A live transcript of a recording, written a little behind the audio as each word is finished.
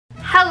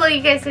Hello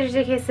you guys, it's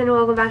JK and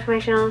welcome back to my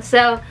channel.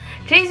 So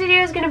today's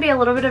video is going to be a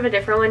little bit of a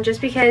different one just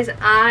because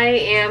I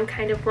am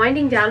kind of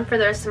winding down for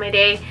the rest of my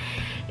day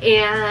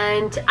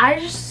and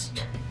I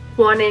just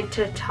wanted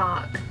to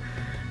talk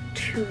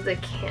to the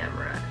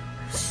camera.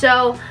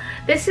 So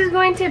this is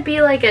going to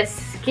be like a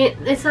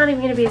it's not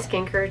even going to be a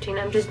skincare routine.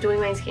 I'm just doing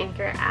my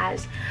skincare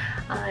as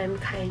I'm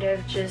kind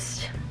of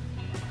just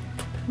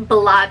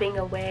blabbing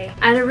away.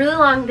 I had a really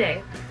long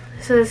day,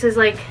 so this is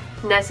like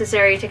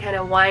necessary to kind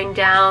of wind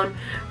down,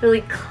 really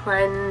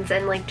cleanse,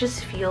 and like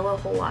just feel a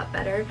whole lot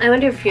better. I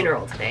went to a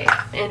funeral today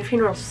and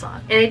funerals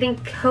suck, and I think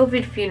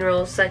COVID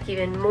funerals suck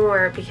even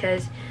more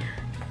because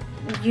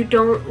you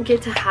don't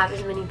get to have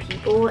as many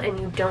people and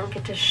you don't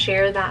get to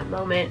share that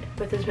moment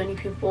with as many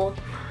people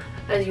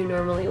as you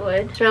normally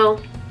would. So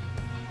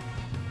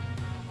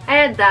I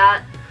had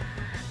that,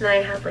 and then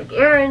I had like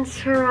errands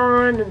to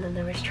run, and then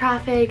there was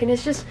traffic, and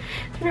it's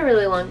been a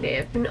really long day.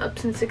 I've been up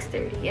since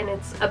 6:30 and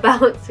it's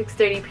about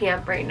 6:30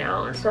 p.m. right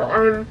now, so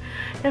I'm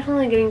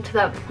definitely getting to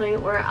that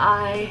point where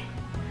I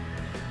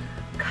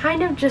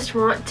kind of just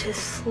want to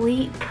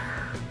sleep,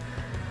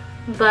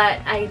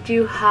 but I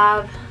do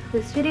have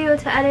this video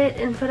to edit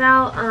and put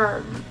out.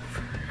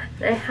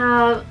 I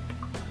have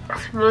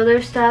some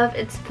other stuff.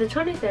 It's the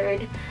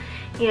 23rd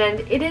and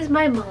it is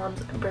my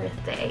mom's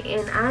birthday,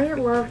 and I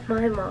love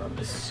my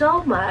mom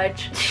so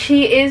much.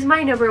 She is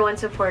my #1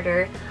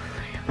 supporter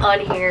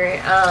on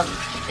here,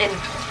 and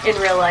in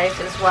real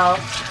life as well.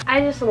 I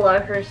just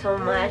love her so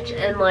much,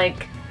 and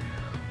like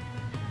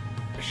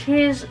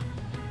she's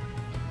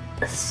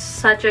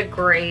such a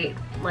great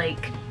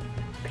like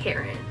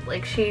parent.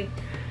 Like she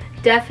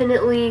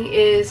definitely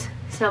is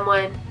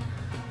someone.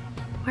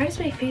 Why does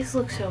my face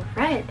look so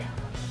red?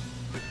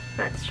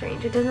 That's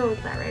strange. It doesn't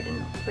look that red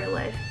in real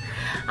life.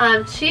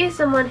 She is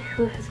someone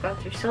who has gone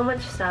through so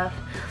much stuff,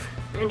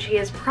 and she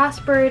has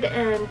prospered,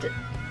 and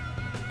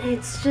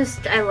it's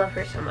just, I love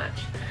her so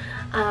much.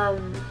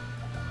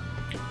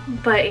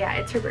 But yeah,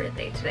 it's her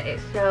birthday today,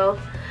 so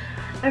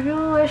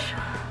everyone wish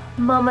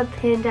Mama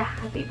Panda a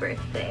happy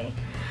birthday.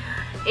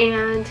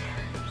 And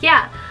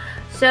yeah,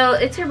 so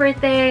it's her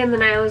birthday, and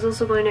then I was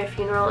also going to a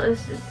funeral. It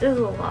was a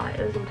lot.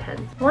 It was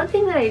intense. One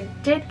thing that I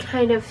did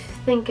kind of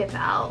think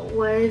about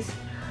was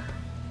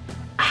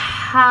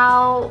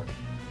how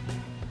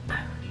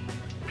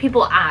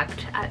people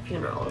act at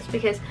funerals,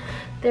 because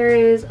there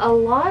is a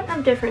lot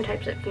of different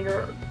types of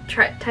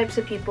types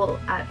of people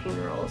at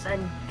funerals,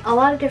 and a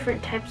lot of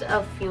different types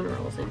of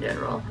funerals in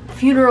general.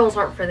 Funerals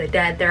aren't for the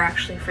dead, they're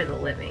actually for the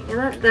living,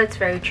 and that's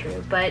very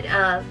true. But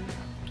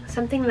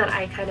something that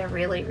I kind of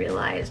really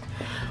realized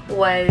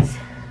was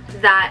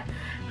that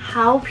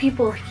how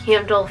people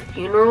handle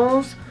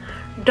funerals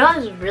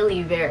does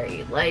really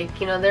vary. Like,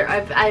 you know,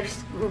 I've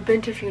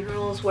been to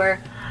funerals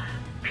where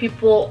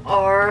people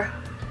are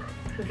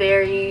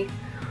very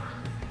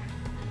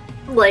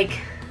like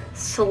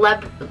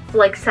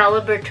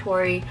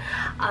celebratory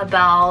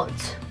about,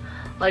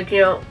 like,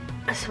 you know,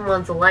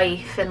 someone's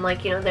life, and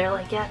like, you know, they're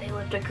like, yeah, they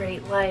lived a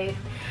great life.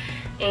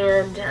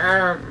 And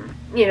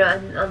you know,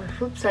 and on the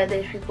flip side,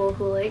 there's people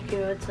who, like, you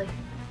know, it's like,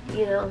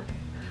 you know,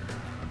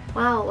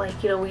 wow,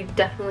 like, you know, we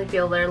definitely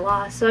feel their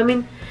loss. So I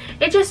mean,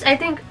 it just, I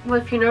think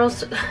what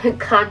funerals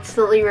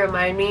constantly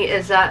remind me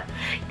is that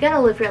you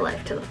gotta live your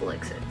life to the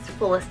fullest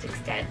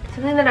extent.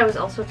 Something that I was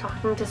also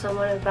talking to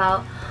someone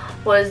about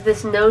was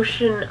this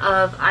notion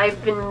of,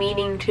 I've been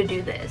meaning to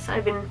do this,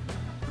 I've been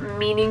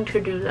meaning to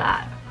do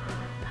that.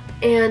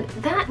 And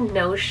that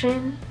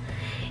notion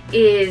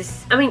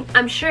is, I mean,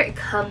 I'm sure it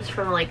comes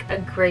from like a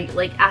great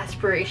like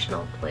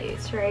aspirational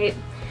place, right?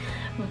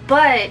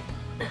 But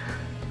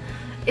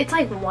it's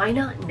like, why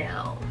not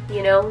now?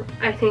 You know,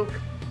 I think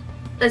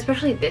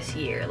especially this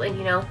year, like,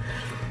 you know,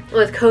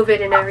 with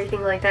COVID and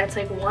everything like that, it's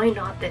like, why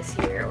not this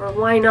year? Or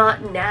why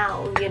not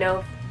now, you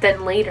know,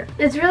 then later?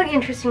 It's really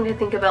interesting to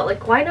think about,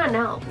 like, why not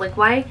now? Like,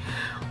 why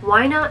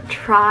not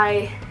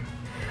try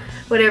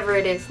whatever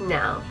it is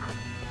now?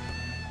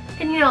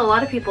 And you know, a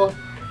lot of people,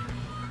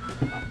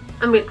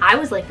 I mean, I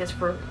was like this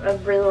for a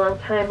really long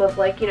time of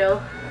like, you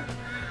know,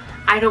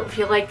 I don't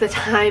feel like the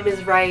time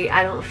is right,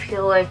 I don't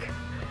feel like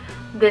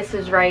this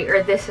is right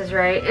or this is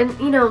right. And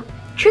you know,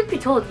 truth be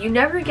told, you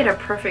never get a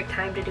perfect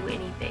time to do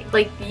anything.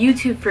 Like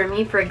YouTube, for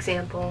me, for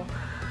example,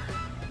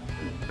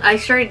 I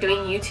started doing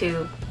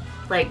YouTube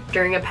like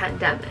during a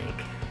pandemic,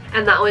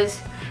 and that was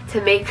to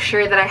make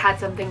sure that I had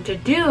something to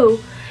do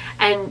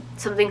and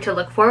something to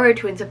look forward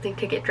to and something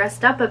to get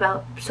dressed up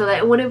about, so that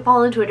it wouldn't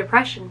fall into a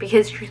depression,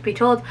 because truth be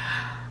told,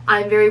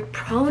 I'm very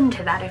prone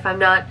to that if I'm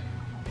not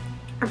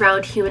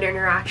around human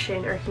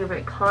interaction or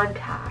human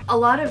contact. A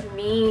lot of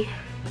me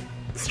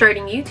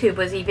starting YouTube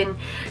was even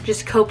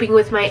just coping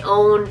with my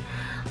own,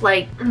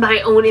 like,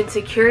 my own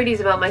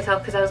insecurities about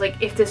myself, because I was like,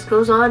 if this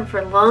goes on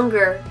for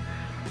longer,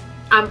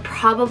 I'm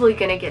probably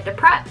gonna get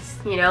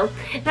depressed, you know?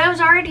 And I was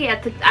already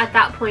at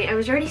that point, I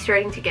was already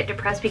starting to get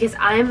depressed because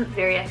I'm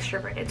very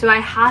extroverted. So I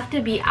have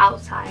to be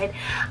outside,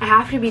 I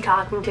have to be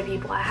talking to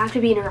people, I have to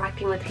be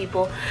interacting with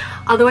people.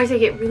 Otherwise I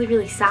get really,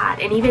 really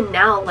sad. And even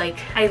now, like,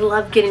 I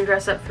love getting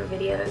dressed up for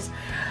videos.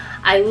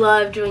 I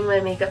love doing my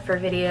makeup for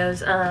videos.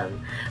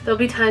 There'll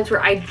be times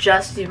where I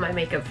just do my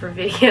makeup for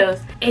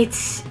videos.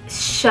 It's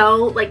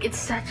so, like, it's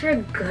such a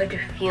good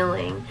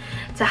feeling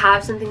to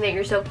have something that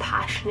you're so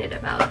passionate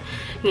about,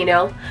 you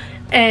know?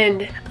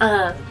 And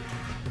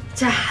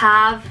to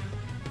have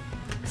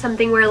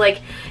something where,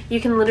 like,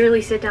 you can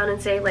literally sit down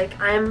and say, like,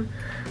 I'm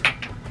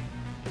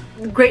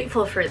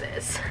grateful for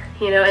this,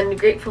 you know, and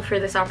grateful for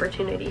this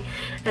opportunity.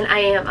 And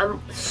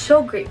I'm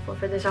so grateful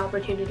for this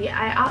opportunity.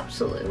 I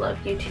absolutely love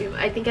YouTube.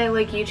 I think I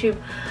like YouTube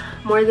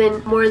more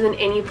than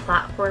any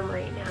platform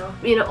right now.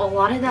 You know, a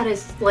lot of that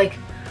is, like,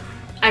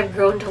 I've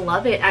grown to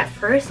love it. At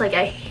first, like,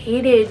 I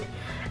hated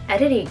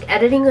editing.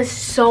 Editing was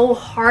so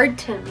hard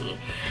to me.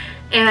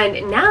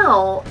 And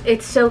now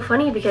it's so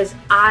funny because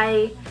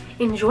I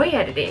enjoy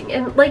editing.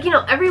 And, like, you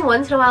know, every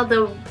once in a while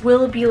there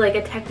will be, like,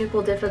 a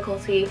technical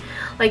difficulty.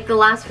 Like the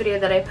last video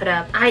that I put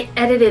up, I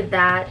edited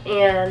that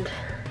and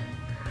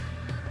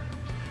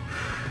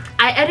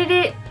I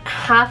edited it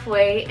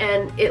halfway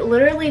and it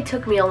literally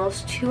took me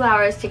almost 2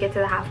 hours to get to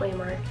the halfway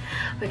mark.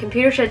 My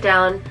computer shut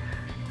down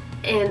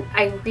and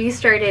I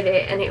restarted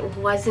it and it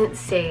wasn't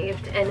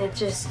saved, and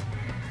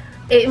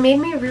it made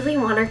me really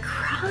want to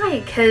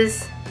cry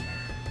because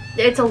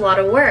it's a lot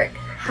of work.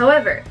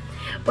 However,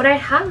 what I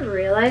have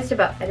realized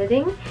about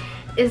editing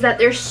is that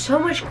there's so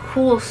much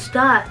cool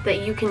stuff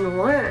that you can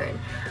learn.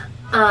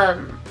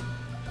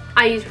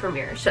 I use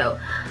Premiere, so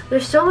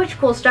there's so much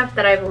cool stuff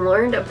that I've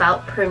learned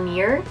about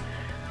Premiere.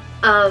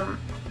 And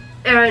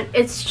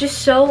it's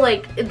just so,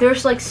 like,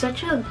 there's, like,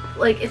 such a,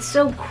 like, it's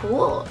so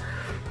cool.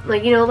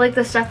 Like, you know, like,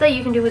 the stuff that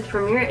you can do with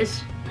Premiere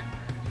is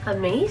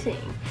amazing.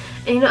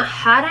 And, you know,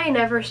 had I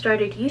never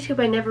started YouTube,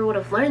 I never would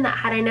have learned that.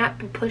 Had I not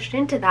been pushed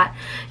into that,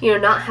 you know,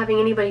 not having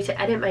anybody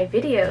to edit my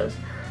videos,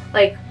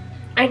 like,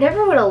 I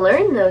never would have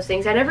learned those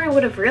things. I never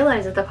would have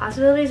realized that the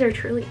possibilities are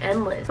truly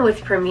endless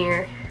with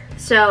Premiere.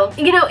 So,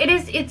 you know,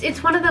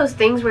 it's one of those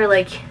things where,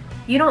 like,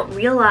 you don't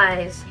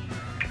realize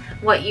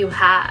what you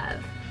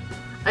have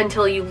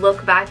until you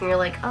look back and you're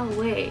like, oh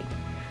wait,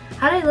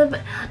 how did I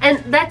live? And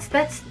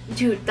that's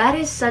dude, that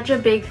is such a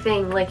big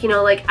thing. Like, you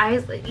know, like,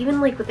 even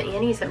like with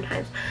Annie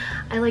sometimes,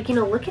 I, like, you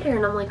know, look at her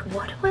and I'm like,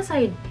 what was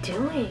I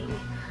doing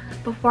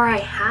before I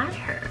had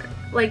her?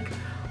 Like,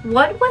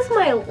 what was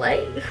my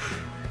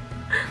life?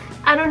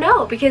 I don't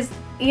know, because,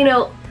 you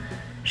know,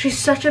 she's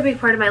such a big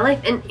part of my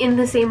life, and in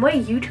the same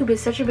way, YouTube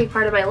is such a big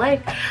part of my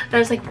life that I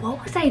was like,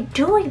 what was I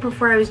doing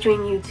before I was doing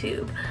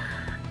YouTube?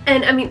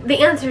 And I mean, the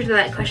answer to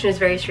that question is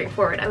very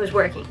straightforward. I was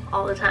working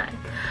all the time.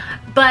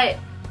 But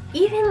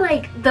even,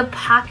 like, the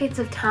pockets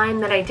of time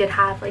that I did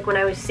have, like when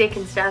I was sick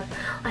and stuff,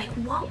 like,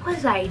 what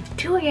was I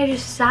doing? I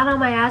just sat on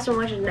my ass and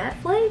watched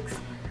Netflix?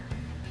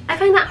 I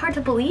find that hard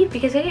to believe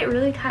because I get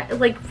really tired,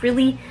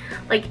 really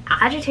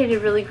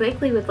agitated really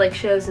quickly with, like,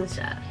 shows and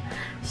stuff.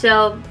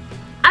 So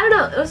I don't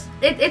know,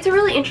 it's a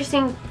really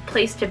interesting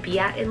place to be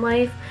at in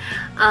life,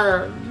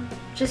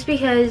 just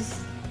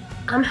because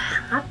I'm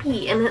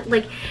happy, and,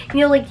 like, you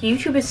know, like,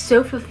 YouTube is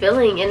so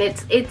fulfilling, and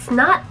it's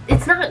not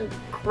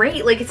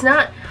great, like, it's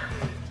not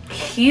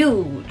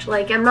huge,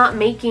 like, I'm not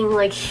making,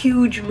 like,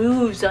 huge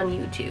moves on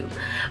YouTube,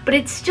 but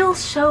it's still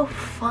so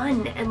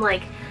fun, and,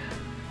 like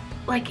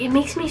it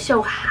makes me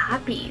so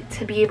happy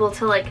to be able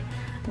to, like,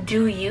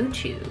 do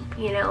YouTube,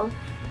 you know?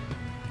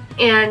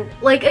 And,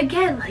 like,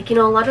 again, like, you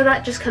know, a lot of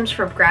that just comes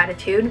from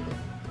gratitude.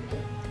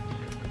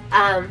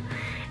 And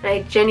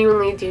I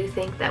genuinely do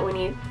think that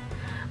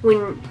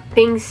when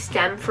things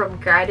stem from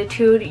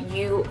gratitude,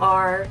 you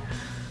are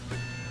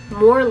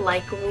more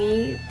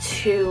likely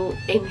to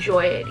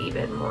enjoy it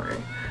even more.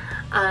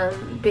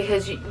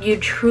 Because you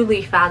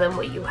truly fathom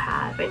what you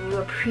have and you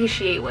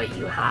appreciate what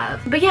you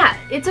have. But yeah,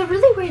 it's a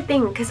really weird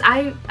thing because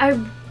I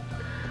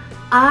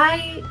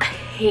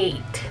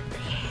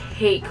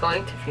hate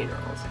going to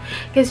funerals,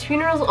 because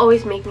funerals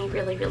always make me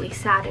really, really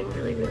sad and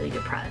really, really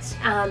depressed.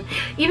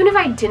 Even if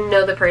I didn't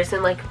know the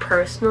person, like,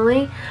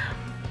 personally,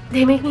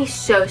 they make me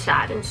so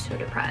sad and so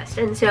depressed.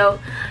 And so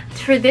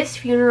for this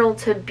funeral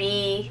to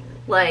be,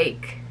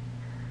 like,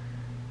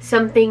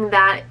 something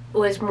that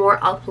was more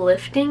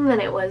uplifting than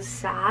it was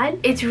sad,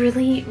 it's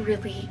really,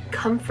 really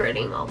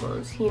comforting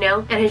almost, you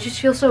know? And I just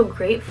feel so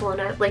grateful,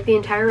 and like, the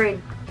entire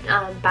ride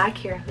back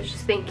here, I was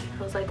just thinking,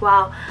 I was like,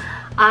 wow,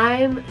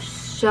 I'm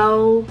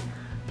so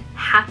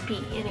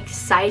happy and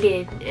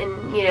excited,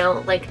 and, you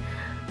know, like,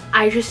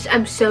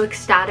 I'm so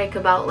ecstatic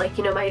about, like,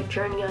 you know, my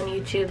journey on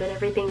YouTube and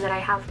everything that I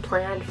have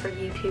planned for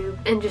YouTube,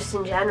 and just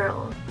in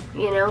general,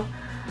 you know,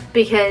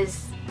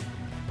 because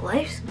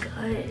life's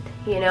good,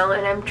 you know,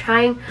 and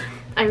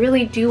I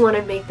really do want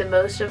to make the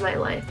most of my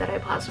life that I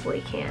possibly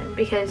can,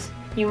 because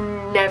you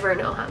never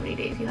know how many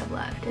days you have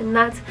left. And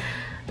that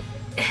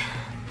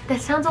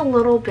sounds a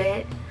little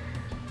bit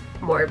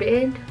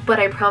morbid, but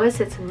I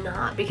promise it's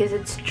not, because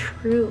it's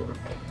true.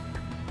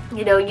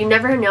 You know, you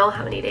never know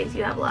how many days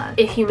you have left.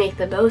 If you make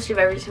the most of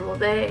every single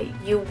day,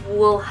 you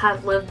will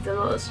have lived the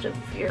most of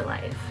your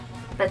life.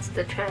 That's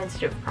the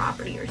transitive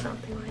property or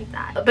something like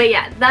that. But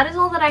yeah, that is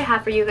all that I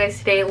have for you guys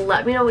today.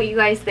 Let me know what you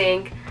guys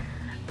think.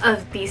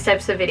 of these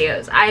types of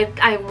videos.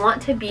 I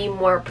want to be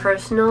more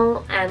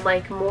personal and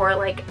like more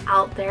like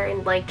out there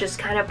and like just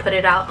kind of put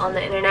it out on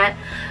the internet,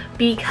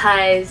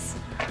 because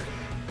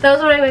that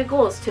was one of my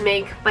goals, to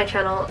make my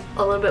channel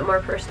a little bit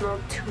more personal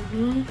to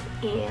me.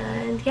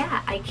 And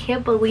yeah, I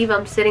can't believe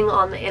I'm sitting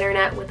on the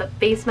internet with a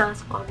face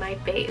mask on my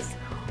face.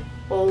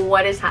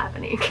 What is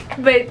happening?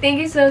 But thank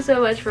you so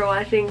much for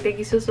watching. Thank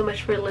you so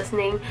much for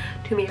listening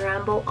to me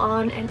ramble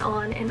on and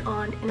on and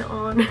on and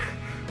on.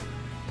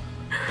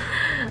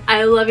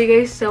 I love you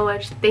guys so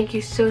much. Thank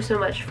you so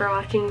much for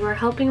watching. You are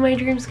helping my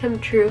dreams come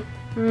true.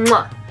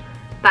 Mwah.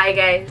 Bye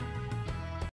guys.